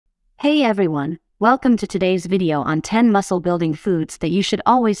Hey everyone, welcome to today's video on 10 muscle-building foods that you should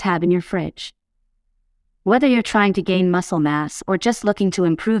always have in your fridge. Whether you're trying to gain muscle mass or just looking to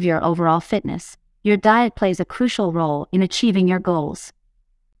improve your overall fitness, your diet plays a crucial role in achieving your goals.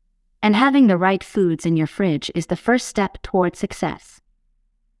 And having the right foods in your fridge is the first step toward success.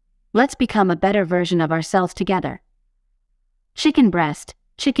 Let's become a better version of ourselves together. Chicken breast.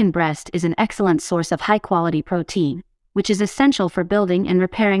 Chicken breast is an excellent source of high-quality protein, which is essential for building and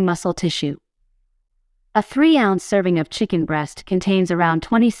repairing muscle tissue. A 3-ounce serving of chicken breast contains around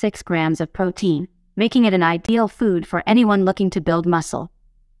 26 grams of protein, making it an ideal food for anyone looking to build muscle.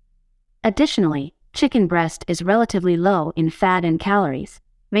 Additionally, chicken breast is relatively low in fat and calories,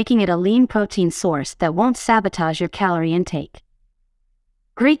 making it a lean protein source that won't sabotage your calorie intake.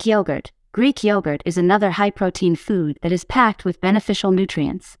 Greek yogurt. Greek yogurt is another high-protein food that is packed with beneficial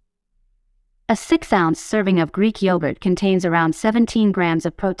nutrients. A 6-ounce serving of Greek yogurt contains around 17 grams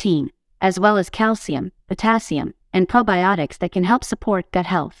of protein, as well as calcium, potassium, and probiotics that can help support gut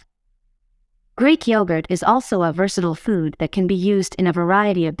health. Greek yogurt is also a versatile food that can be used in a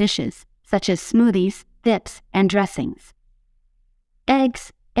variety of dishes, such as smoothies, dips, and dressings.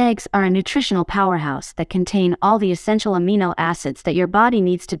 Eggs. Eggs are a nutritional powerhouse that contain all the essential amino acids that your body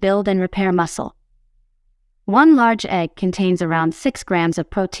needs to build and repair muscle. One large egg contains around 6 grams of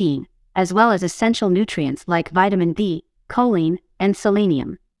protein, as well as essential nutrients like vitamin D, choline, and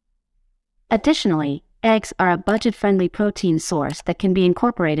selenium. Additionally, eggs are a budget-friendly protein source that can be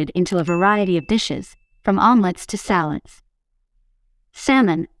incorporated into a variety of dishes, from omelets to salads.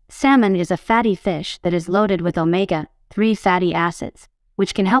 Salmon. Salmon is a fatty fish that is loaded with omega-3 fatty acids,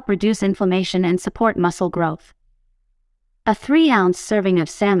 which can help reduce inflammation and support muscle growth. A 3-ounce serving of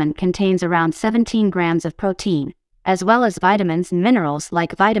salmon contains around 17 grams of protein, as well as vitamins and minerals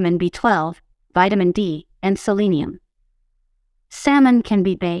like vitamin B12, vitamin D, and selenium. Salmon can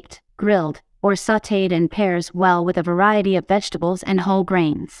be baked, grilled, or sautéed and pairs well with a variety of vegetables and whole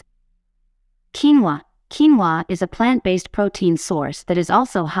grains. Quinoa. Quinoa is a plant-based protein source that is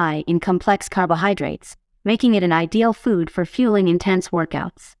also high in complex carbohydrates, making it an ideal food for fueling intense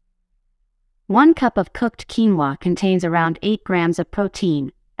workouts. 1 cup of cooked quinoa contains around 8 grams of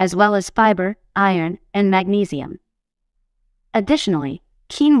protein, as well as fiber, iron, and magnesium. Additionally,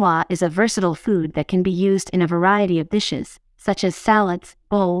 quinoa is a versatile food that can be used in a variety of dishes, such as salads,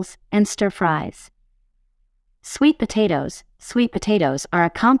 bowls, and stir-fries. Sweet potatoes. Sweet potatoes are a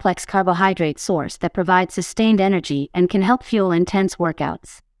complex carbohydrate source that provides sustained energy and can help fuel intense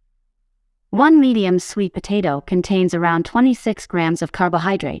workouts. 1 medium sweet potato contains around 26 grams of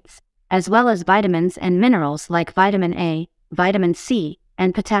carbohydrates, as well as vitamins and minerals like vitamin A, vitamin C,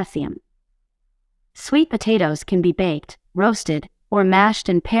 and potassium. Sweet potatoes can be baked, roasted, or mashed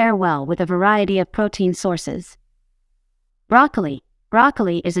and pair well with a variety of protein sources. Broccoli.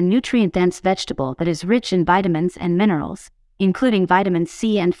 Broccoli is a nutrient-dense vegetable that is rich in vitamins and minerals, including vitamin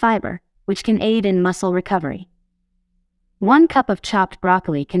C and fiber, which can aid in muscle recovery. 1 cup of chopped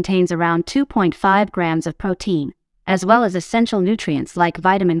broccoli contains around 2.5 grams of protein, as well as essential nutrients like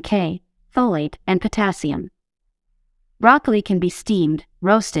vitamin K, folate, and potassium. Broccoli can be steamed,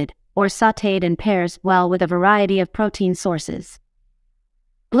 roasted, or sautéed and pairs well with a variety of protein sources.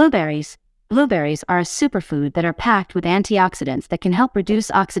 Blueberries. Blueberries are a superfood that are packed with antioxidants that can help reduce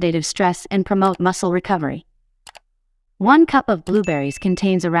oxidative stress and promote muscle recovery. 1 cup of blueberries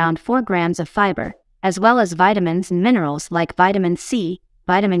contains around 4 grams of fiber, as well as vitamins and minerals like vitamin C,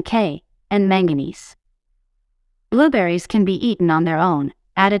 vitamin K, and manganese. Blueberries can be eaten on their own,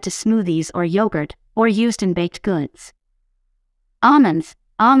 added to smoothies or yogurt, or used in baked goods. Almonds.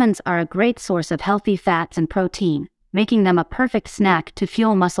 Almonds are a great source of healthy fats and protein, making them a perfect snack to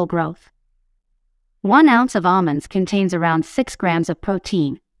fuel muscle growth. 1 ounce of almonds contains around 6 grams of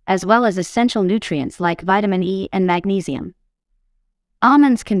protein, as well as essential nutrients like vitamin E and magnesium.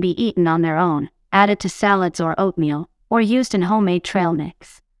 Almonds can be eaten on their own, added to salads or oatmeal, or used in homemade trail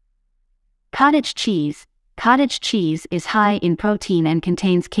mix. Cottage cheese. Cottage cheese is high in protein and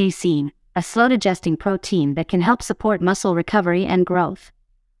contains casein, a slow-digesting protein that can help support muscle recovery and growth.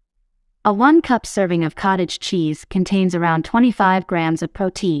 A 1 cup serving of cottage cheese contains around 25 grams of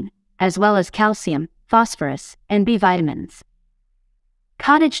protein, as well as calcium, phosphorus, and B vitamins.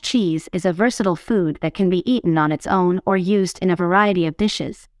 Cottage cheese is a versatile food that can be eaten on its own or used in a variety of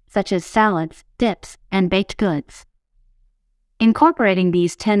dishes, such as salads, dips, and baked goods. Incorporating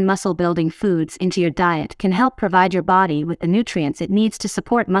these 10 muscle-building foods into your diet can help provide your body with the nutrients it needs to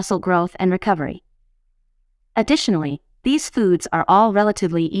support muscle growth and recovery. Additionally, these foods are all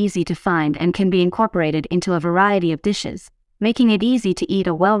relatively easy to find and can be incorporated into a variety of dishes, making it easy to eat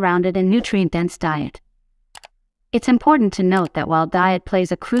a well-rounded and nutrient-dense diet. It's important to note that while diet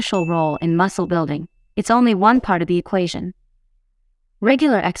plays a crucial role in muscle building, it's only one part of the equation.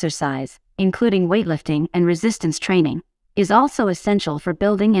 Regular exercise, including weightlifting and resistance training, is also essential for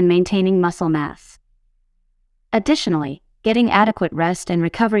building and maintaining muscle mass. Additionally, getting adequate rest and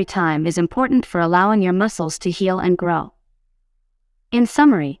recovery time is important for allowing your muscles to heal and grow. In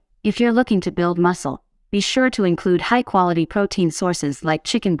summary, if you're looking to build muscle, be sure to include high-quality protein sources like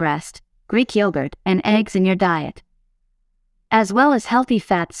chicken breast, Greek yogurt, and eggs in your diet, as well as healthy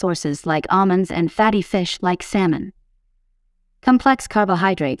fat sources like almonds and fatty fish like salmon. Complex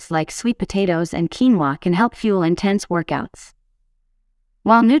carbohydrates like sweet potatoes and quinoa can help fuel intense workouts,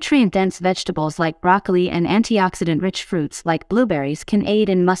 while nutrient-dense vegetables like broccoli and antioxidant-rich fruits like blueberries can aid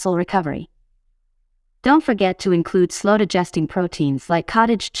in muscle recovery. Don't forget to include slow-digesting proteins like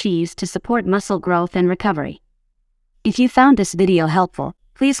cottage cheese to support muscle growth and recovery. If you found this video helpful,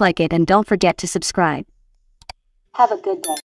 please like it and don't forget to subscribe. Have a good day.